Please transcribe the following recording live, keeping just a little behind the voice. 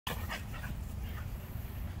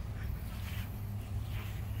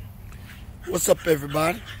What's up,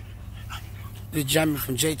 everybody? This is Jamie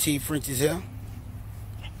from Frenchies here.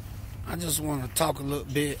 I just want to talk a little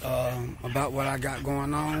bit about what I got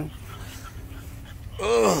going on.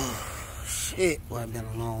 Oh, shit. Well, it's been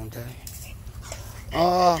a long day.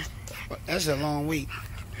 That's a long week.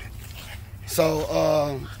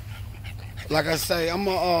 So, like I say, I'm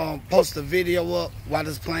going to post a video up while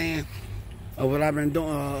this playing of what I've been doing,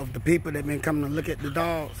 of the people that been coming to look at the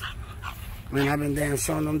dogs. Man, I've been damn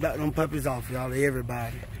showing them puppies off, y'all, to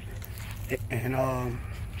everybody. And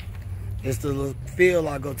it's the little field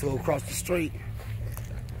I go to across the street.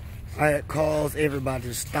 I had calls everybody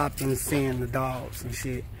to stop and seeing the dogs and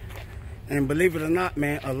shit. And believe it or not,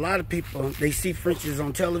 man, a lot of people, they see Frenchies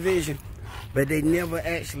on television, but they never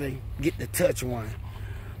actually get to touch one.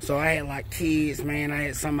 So I had like kids, man. I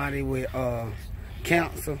had somebody with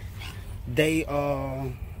cancer.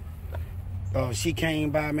 She came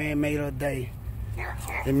by, man, made her day.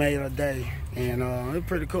 It made her day. And it was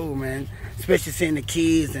pretty cool, man. Especially seeing the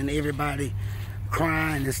kids and everybody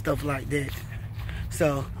crying and stuff like that.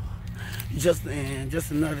 So, just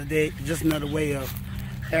another day, just another way of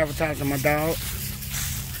advertising my dog.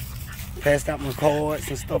 Passed out my cards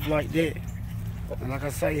and stuff like that. And like I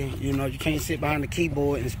say, you know, you can't sit behind the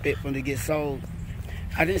keyboard and expect when they get sold.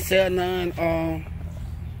 I didn't sell none.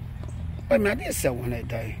 Wait a minute, I did sell one that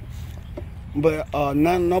day. But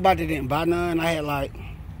nobody didn't buy none. I had like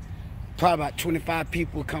probably about 25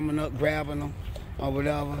 people coming up, grabbing them or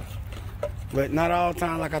whatever. But not all the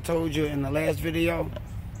time, like I told you in the last video.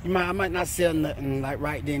 I might not sell nothing like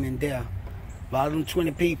right then and there. But out of them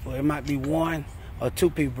 20 people, it might be one or two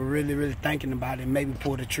people really thinking about it and maybe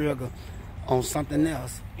pull the trigger on something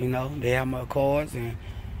else. You know, they have my cards and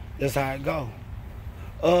that's how it go.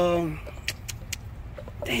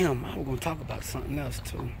 Damn, I was gonna talk about something else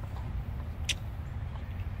too.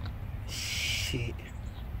 Shit.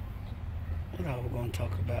 What I was gonna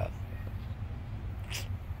talk about?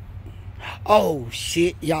 Oh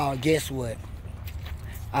shit, y'all, guess what?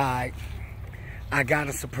 I got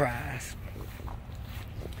a surprise.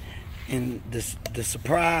 And the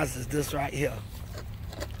surprise is this right here.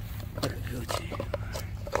 Look at Gucci.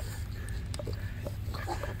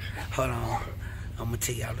 Hold on. I'm gonna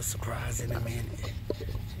tell y'all the surprise in a minute.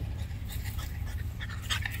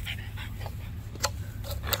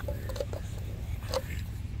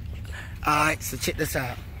 Alright, so check this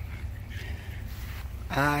out.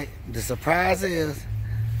 Alright, the surprise is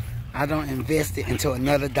I done invested into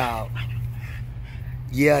another dog.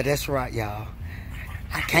 Yeah, that's right, y'all.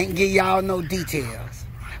 I can't give y'all no details.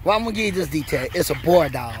 Well, I'm gonna give you this detail. It's a boy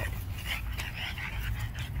dog.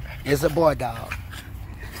 It's a boy dog.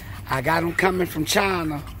 I got him coming from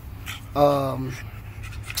China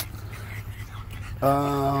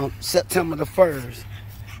September the 1st.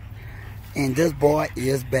 And this boy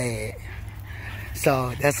is bad.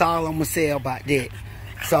 So that's all I'm gonna say about that.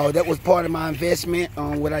 So that was part of my investment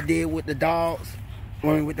on what I did with the dogs,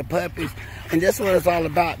 with the puppies. And that's what it's all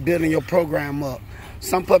about, building your program up.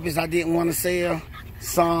 Some puppies I didn't want to sell.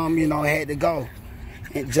 Some, you know, had to go.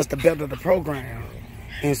 And just to better the program.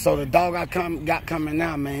 And so the dog I got coming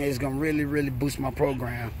out, man, is gonna really boost my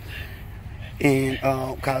program. And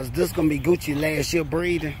cause this gonna be Gucci last year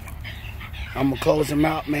breeding. I'm gonna close him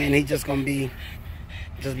out, man. He just gonna be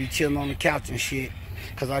chilling on the couch and shit.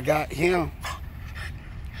 Cause I got him,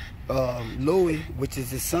 Louis, which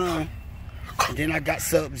is his son, and then I got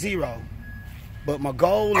Sub-Zero. But my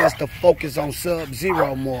goal is to focus on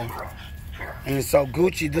Sub-Zero more. And so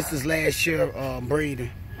Gucci, this is last year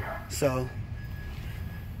breeding. So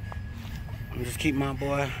I'm just keep my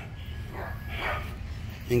boy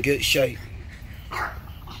in good shape.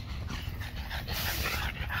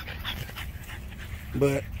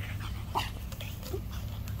 But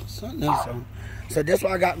something else. So that's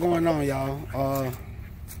what I got going on, y'all.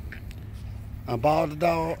 I bought the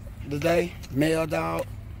dog today, male dog.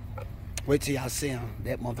 Wait till y'all see him.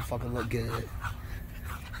 That motherfucker look good.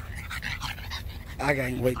 I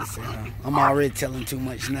can't wait to see him. I'm already telling too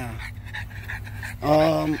much now.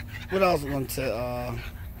 What else I want to say?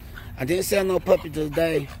 I didn't sell no puppy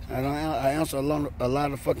today. I answered a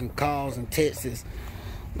lot of fucking calls and texts,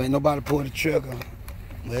 but nobody pulled the trigger.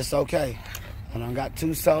 But it's okay. I done got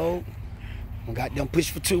 2 sold. I got them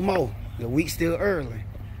pushed for 2 more. The week's still early.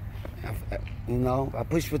 You know, I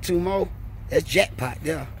push for 2 more. That's jackpot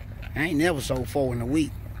there. I ain't never sold 4 in a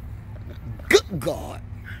week. Good God.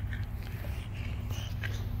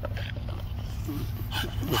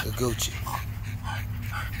 Look at Gucci.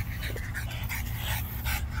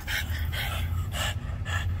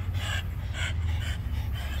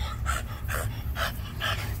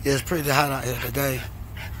 Yeah, it's pretty hot out here today.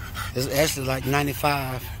 It's actually like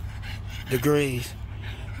 95. degrees.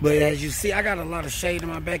 But as you see, I got a lot of shade in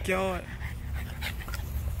my backyard.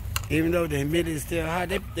 Even though the humidity is still high,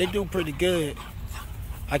 they do pretty good.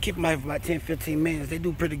 I keep them out for about 10, 15 minutes. They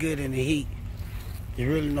do pretty good in the heat. There's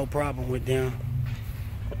really no problem with them.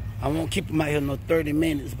 I won't keep them out here no 30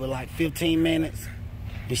 minutes, but like 15 minutes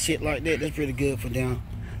and shit like that, that's pretty good for them.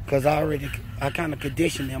 Because I kind of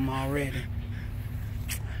conditioned them already.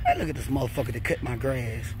 Hey, look at this motherfucker that cut my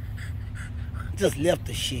grass. Just left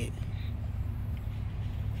the shit.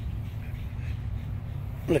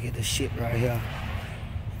 Look at this shit right here.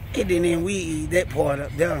 And then we eat that part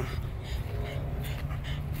up there.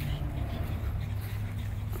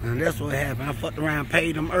 And that's what happened. I fucked around and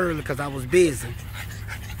paid him early because I was busy.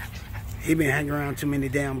 He been hanging around too many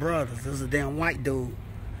damn brothers. This is a damn white dude.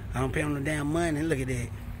 I don't pay him the damn money. Look at that.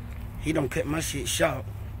 He don't cut my shit short.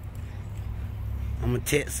 I'm going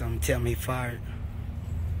to text him and tell him he fired.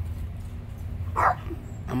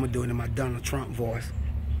 I'm going to do it in my Donald Trump voice.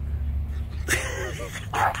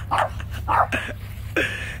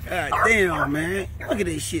 God damn, man. Look at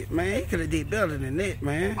this shit, man. He could have did better than that,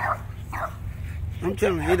 man. I'm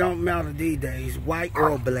telling you, it don't matter these days, white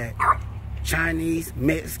or black. Chinese,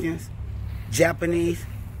 Mexicans, Japanese.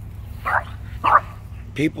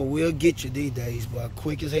 People will get you these days, but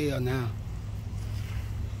quick as hell now.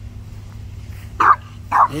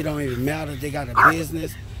 It don't even matter if they got a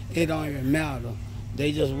business. It don't even matter.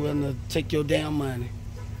 They just willing to take your damn money.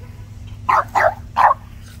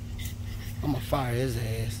 I'm gonna fire his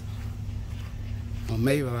ass. Or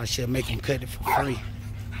maybe I should make him cut it for free.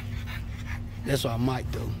 That's what I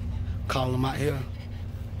might do. Call him out here.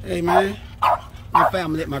 Hey man, my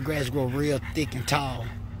family let my grass grow real thick and tall.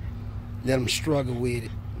 Let them struggle with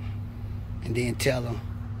it. And then tell them,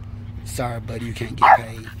 sorry buddy, you can't get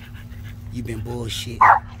paid. You been bullshit.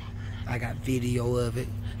 I got video of it,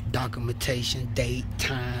 documentation, date,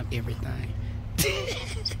 time, everything.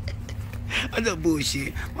 I know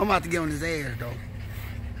bullshit. I'm about to get on his ass though.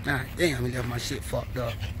 Nah, damn, he left my shit fucked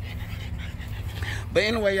up. But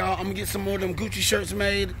anyway, y'all, I'm gonna get some more of them Gucci shirts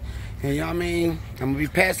made. And you know what I mean? I'm gonna be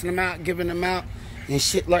passing them out, giving them out, and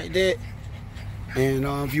shit like that. And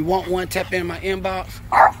if you want one, tap in my inbox.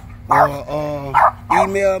 Or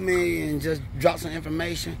email me and just drop some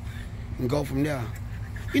information and go from there.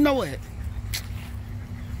 You know what?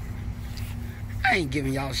 I ain't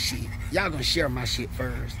giving y'all shit. Y'all gonna share my shit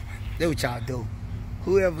first. That's what y'all do.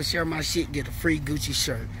 Whoever share my shit get a free Gucci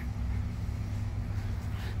shirt.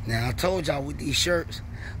 Now, I told y'all with these shirts,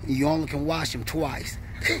 you only can wash them twice.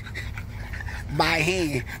 By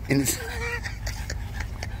hand. And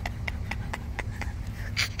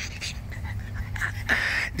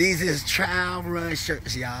these is trial run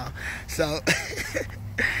shirts, y'all. So,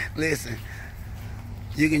 listen.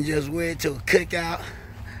 You can just wear it to a cookout.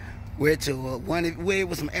 Wear it to wear it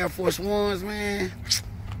with some Air Force Ones, man.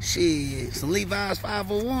 Shit, some Levi's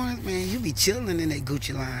 501s, man. You be chilling in that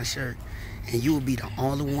Gucci line shirt. And you will be the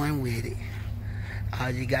only one with it. All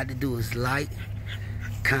you got to do is like,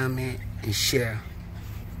 comment, and share.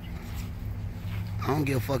 I don't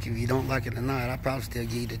give a fuck if you don't like it or not. I probably still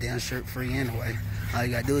give you the damn shirt free anyway. All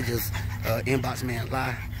you got to do is just inbox me and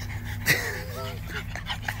lie.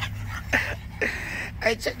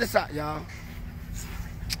 Hey, check this out, y'all.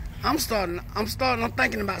 I'm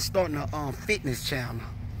thinking about starting a fitness channel.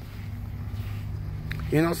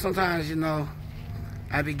 You know, sometimes, you know,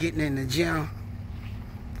 I be getting in the gym.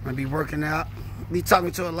 I be working out. Be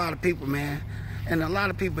talking to a lot of people, man. And a lot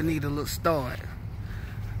of people need to look started.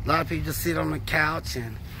 A lot of people just sit on the couch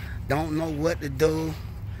and don't know what to do.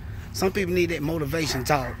 Some people need that motivation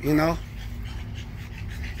talk, you know?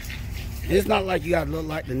 It's not like you gotta look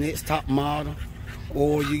like the next top model,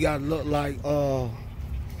 or you gotta look like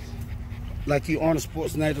you on a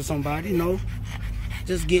sports night or somebody, you know?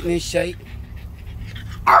 Just getting in shape.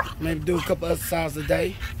 Maybe do a couple exercises a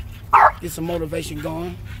day. Get some motivation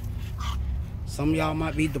going. Some of y'all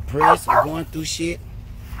might be depressed or going through shit.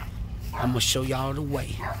 I'm gonna show y'all the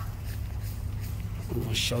way. I'm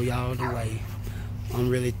gonna show y'all the way. I'm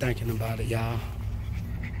really thinking about it, y'all.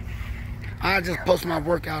 I just post my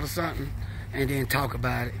workout or something and then talk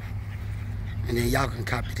about it. And then y'all can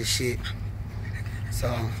copy the shit. So,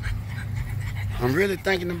 I'm really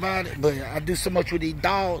thinking about it, but I do so much with these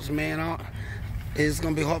dogs, man. It's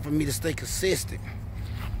gonna be hard for me to stay consistent.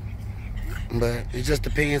 But it just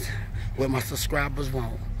depends what my subscribers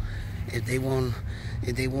want. If they want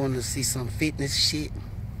to see some fitness shit,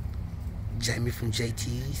 Jamie from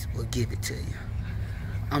JT's will give it to you.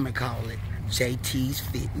 I'm gonna call it JT's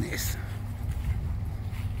Fitness.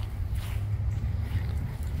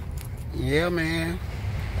 Yeah, man.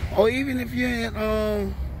 Or even if you're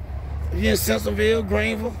in Centerville,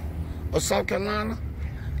 Greenville, or South Carolina,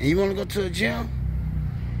 and you want to go to a gym,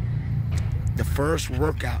 the first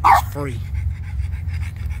workout is free.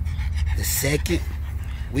 The second,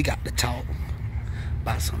 we got to talk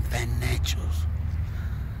about some financials.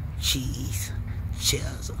 Cheese,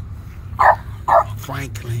 Chelsea,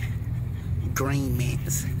 Franklin, Green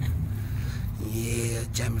Mints. Yeah,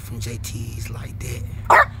 jamming from JT's like that.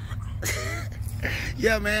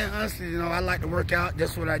 Yeah, man, honestly, you know, I like to work out.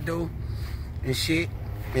 That's what I do and shit.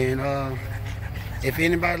 And if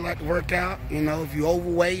anybody like to work out, you know, if you're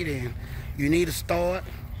overweight and you need to start,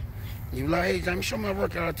 you like, hey, Jamie, show me a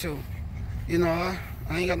workout too. You know,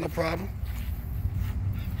 I ain't got no problem.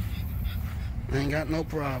 I ain't got no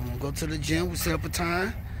problem. Go to the gym, we set up a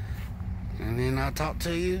time, and then I'll talk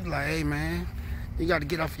to you like, hey, man, you got to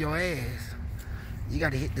get off your ass. You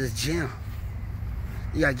got to hit this gym.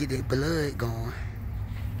 You got to get that blood going.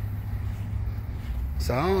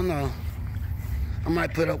 So, I don't know. I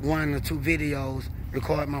might put up 1 or 2 videos,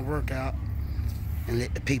 record my workout, and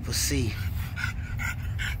let the people see.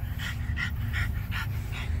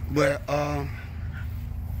 But,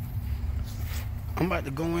 I'm about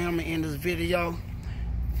to go in. I'm going to end this video.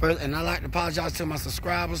 First, and I like to apologize to my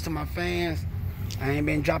subscribers, to my fans. I ain't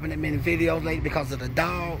been dropping that many videos lately because of the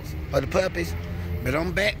dogs or the puppies. But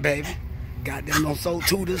I'm back, baby. Got them on sold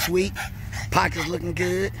 2 this week. Pockets looking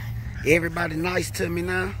good. Everybody nice to me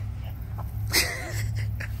now.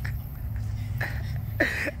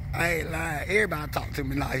 I ain't lying. Everybody talk to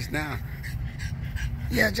me nice now.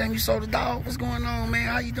 Yeah, Jamie, you sold the dog. What's going on, man?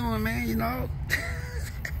 How you doing, man? You know?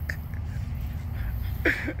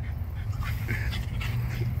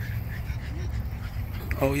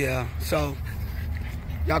 Oh, yeah. So,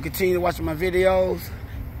 y'all continue to watch my videos,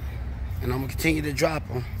 and I'm going to continue to drop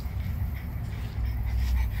them.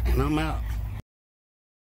 And I'm out.